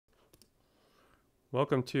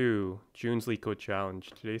Welcome to June's Leetcode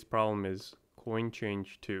challenge. Today's problem is coin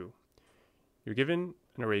change 2. You're given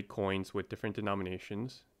an array of coins with different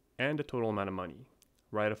denominations and a total amount of money.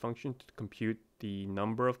 Write a function to compute the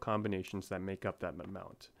number of combinations that make up that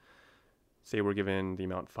amount. Say we're given the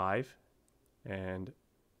amount 5 and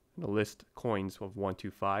in a list coins of 1 to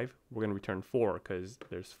 5. We're going to return 4 because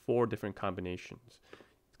there's 4 different combinations.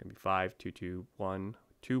 It's going to be 5, 2, 2, 1,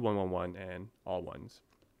 2, 1, 1, 1, and all ones.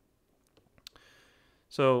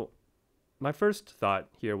 So my first thought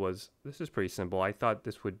here was, this is pretty simple. I thought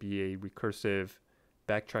this would be a recursive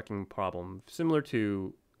backtracking problem, similar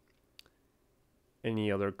to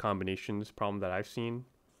any other combinations problem that I've seen.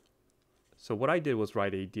 So what I did was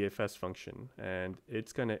write a DFS function, and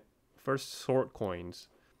it's going to first sort coins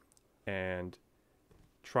and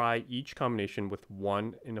try each combination with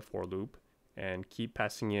 1 in a for loop and keep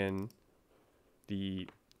passing in the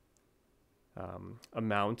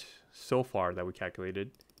amount so far that we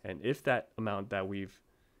calculated, and if that amount that we've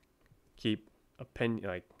keep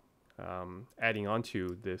adding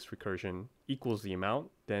onto this recursion equals the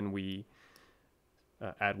amount, then we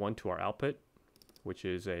add 1 to our output, which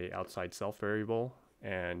is a outside self variable,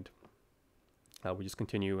 and we just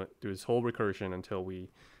continue through this whole recursion until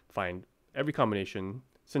we find every combination.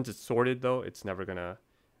 Since it's sorted though, it's never gonna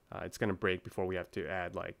it's gonna break before we have to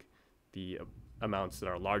add like the amounts that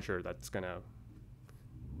are larger. That's gonna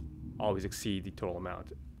always exceed the total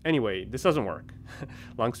amount. Anyway, this doesn't work.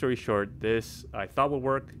 Long story short, this I thought would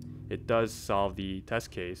work. It does solve the test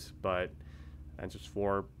case, but answers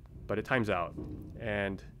 4, but it times out.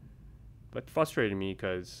 And that frustrated me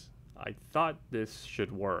because I thought this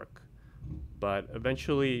should work, but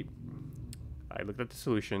eventually I looked at the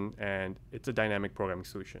solution and it's a dynamic programming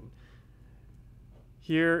solution.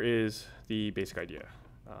 Here is the basic idea.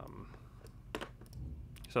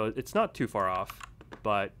 So it's not too far off,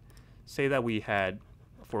 but say that we had,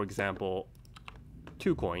 for example,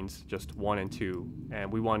 2 coins, just 1 and 2, and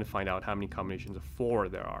we want to find out how many combinations of 4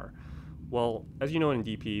 there are. Well, as you know in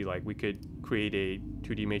DP, like we could create a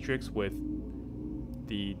 2D matrix with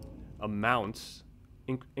the amounts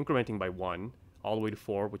incrementing by 1 all the way to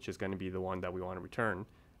 4, which is going to be the one that we want to return,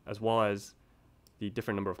 as well as the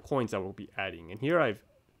different number of coins that we'll be adding. And here I've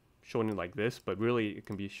shown it like this, but really it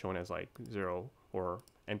can be shown as like 0 or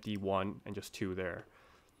empty 1 and just 2 there.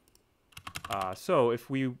 So if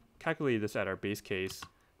we calculate this at our base case,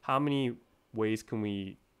 how many ways can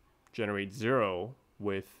we generate 0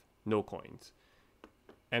 with no coins?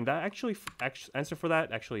 And that actually, answer for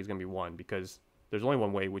that actually is going to be 1, because there's only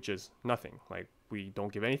one way, which is nothing. Like we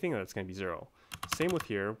don't give anything, and that's going to be 0. Same with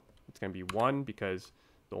here, it's going to be 1 because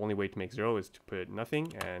the only way to make 0 is to put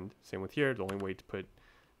nothing, and same with here, the only way to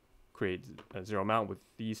create a 0 amount with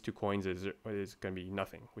these 2 coins is going to be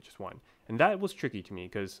nothing, which is 1. And that was tricky to me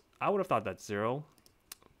because I would have thought that's 0,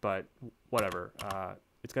 but whatever,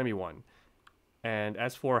 it's going to be 1. And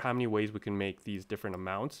as for how many ways we can make these different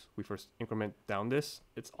amounts, we first increment down this,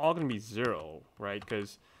 it's all going to be 0, right?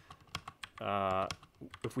 Because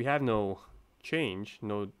if we have no change,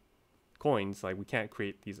 no coins, like we can't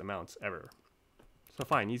create these amounts ever. So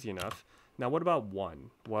fine, easy enough. Now what about 1?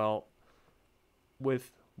 Well,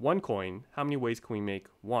 with 1 coin, how many ways can we make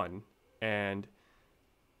 1? And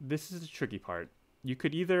this is the tricky part. You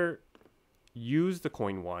could either use the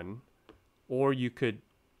coin 1, or you could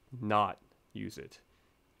not use it.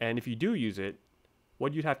 And if you do use it,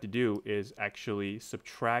 what you'd have to do is actually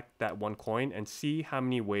subtract that 1 coin and see how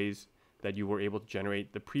many ways that you were able to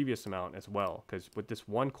generate the previous amount as well. Because with this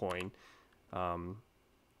 1 coin,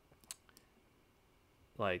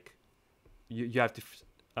 like you have to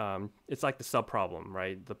it's like the sub problem,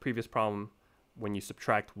 right? The previous problem, when you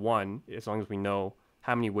subtract 1, as long as we know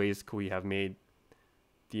how many ways could we have made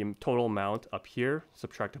the total amount up here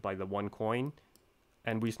subtracted by the 1 coin,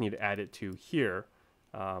 and we just need to add it to here,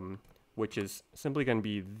 which is simply going to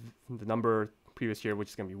be the number previous here, which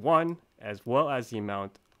is going to be 1, as well as the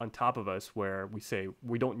amount on top of us where we say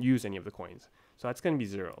we don't use any of the coins. So that's going to be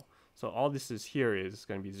 0. So all this is here is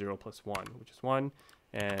going to be 0 plus 1, which is 1.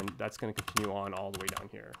 And that's going to continue on all the way down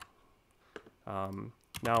here.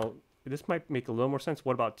 Now, this might make a little more sense.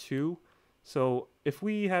 What about 2? So if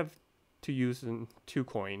we have to use 2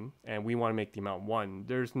 coin and we want to make the amount 1,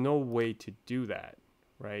 there's no way to do that,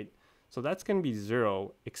 right? So that's going to be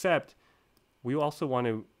 0, except we also want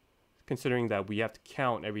to, considering that we have to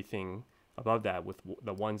count everything above that with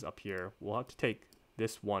the 1s up here, we'll have to take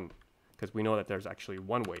this 1, because we know that there's actually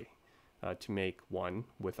 1 way to make 1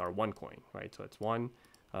 with our 1 coin, right? So it's 1.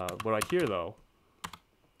 But right here though,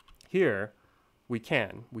 here we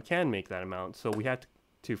can make that amount. So we have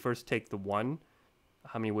to first take the 1.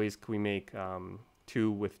 How many ways can we make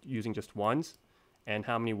 2 with using just 1s? and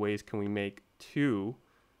how many ways can we make 2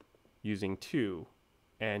 using 2.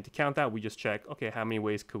 And to count that, we just check, okay, how many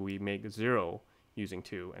ways could we make 0 using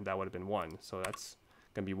 2? And that would have been 1. So that's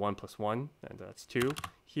going to be 1 plus 1, and that's 2.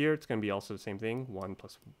 Here, it's going to be also the same thing, 1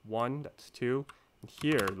 plus 1, that's 2. And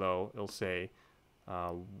here, though, it'll say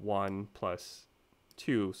 1 plus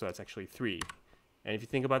 2, so that's actually 3. And if you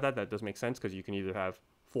think about that, that does make sense, because you can either have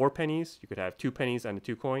 4 pennies, you could have 2 pennies and a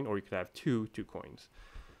 2 coin, or you could have 2 coins.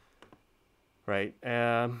 Right?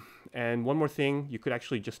 And one more thing, you could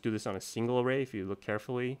actually just do this on a single array if you look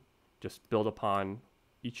carefully. Just build upon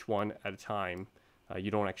each one at a time.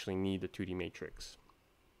 You don't actually need the 2D matrix.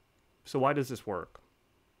 So why does this work?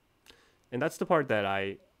 And that's the part that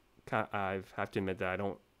I have to admit that I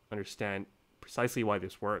don't understand precisely why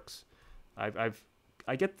this works.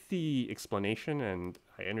 I get the explanation, and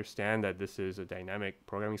I understand that this is a dynamic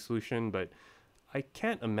programming solution, but I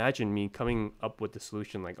can't imagine me coming up with the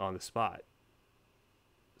solution like on the spot.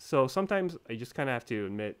 So sometimes I just kind of have to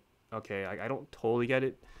admit, okay, I don't totally get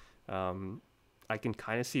it. I can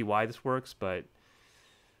kind of see why this works, but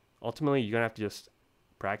ultimately you're gonna have to just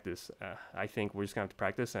practice. I think we're just gonna have to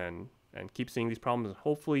practice and keep seeing these problems, and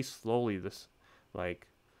hopefully slowly this, like,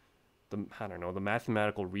 I don't know, the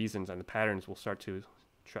mathematical reasons and the patterns will start to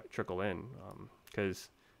trickle in. Because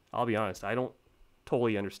I'll be honest, I don't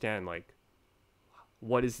totally understand, like,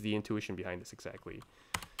 what is the intuition behind this exactly.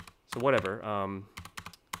 So whatever.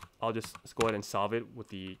 I'll just go ahead and solve it with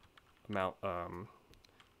the amount,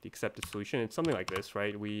 the accepted solution. It's something like this,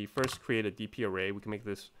 right? We first create a DP array. We can make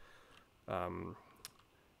this,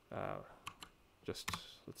 just,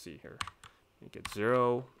 let's see here. Make it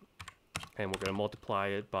 0, and we're going to multiply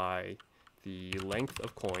it by the length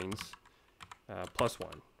of coins plus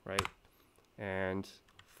 1, right? And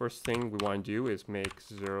first thing we want to do is make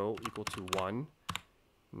 0 equal to 1.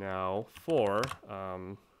 Now for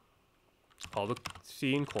all the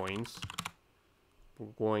C in coins, we're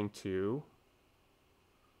going to,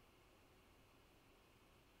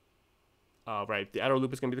 right, the outer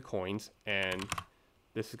loop is going to be the coins, and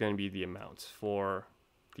this is going to be the amounts. For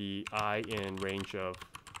the I in range of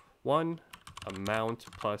 1, amount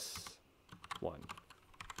plus 1.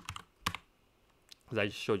 Because I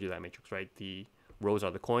just showed you that matrix, right? The rows are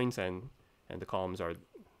the coins, and the columns are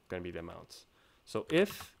going to be the amounts. So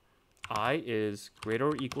if I is greater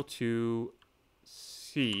or equal to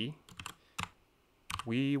C,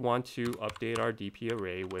 we want to update our DP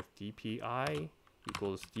array with dpi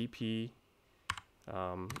equals dp.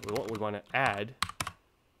 We want to add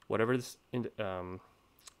whatever this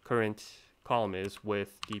current column is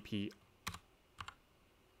with dpi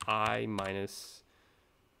minus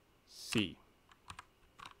C.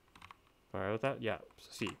 All right with that? Yeah,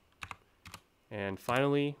 C. And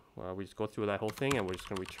finally, we just go through that whole thing, and we're just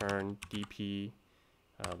going to return dp,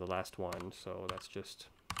 the last one. So that's just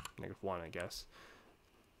 -1, I guess.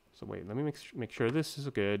 So wait, let me make sure this is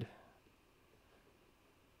good.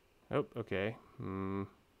 Oh, okay.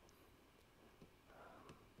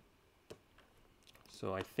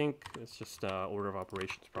 So I think it's just order of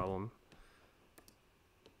operations problem.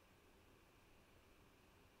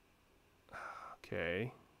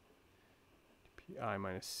 Okay. dpi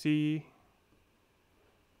minus C.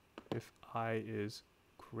 If I is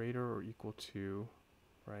greater or equal to,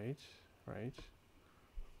 right.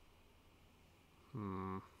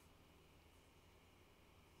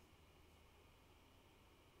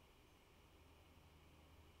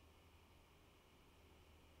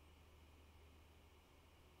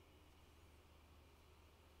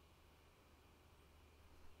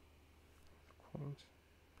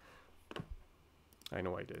 I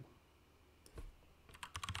know I did.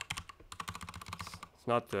 It's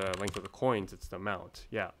not the length of the coins, it's the amount.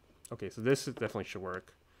 Yeah. Okay, so this definitely should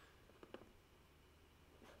work.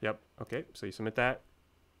 Yep. Okay, so you submit that.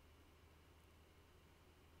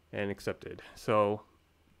 And accepted. So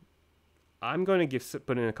I'm going to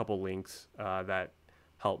put in a couple links that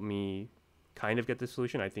help me kind of get this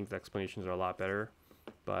solution. I think the explanations are a lot better.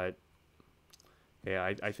 But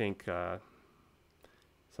yeah, I think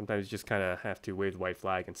sometimes you just kind of have to wave the white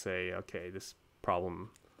flag and say, okay, this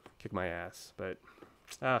problem kicked my ass. But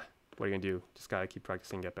what are you going to do? Just got to keep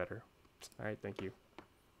practicing, get better. All right, thank you.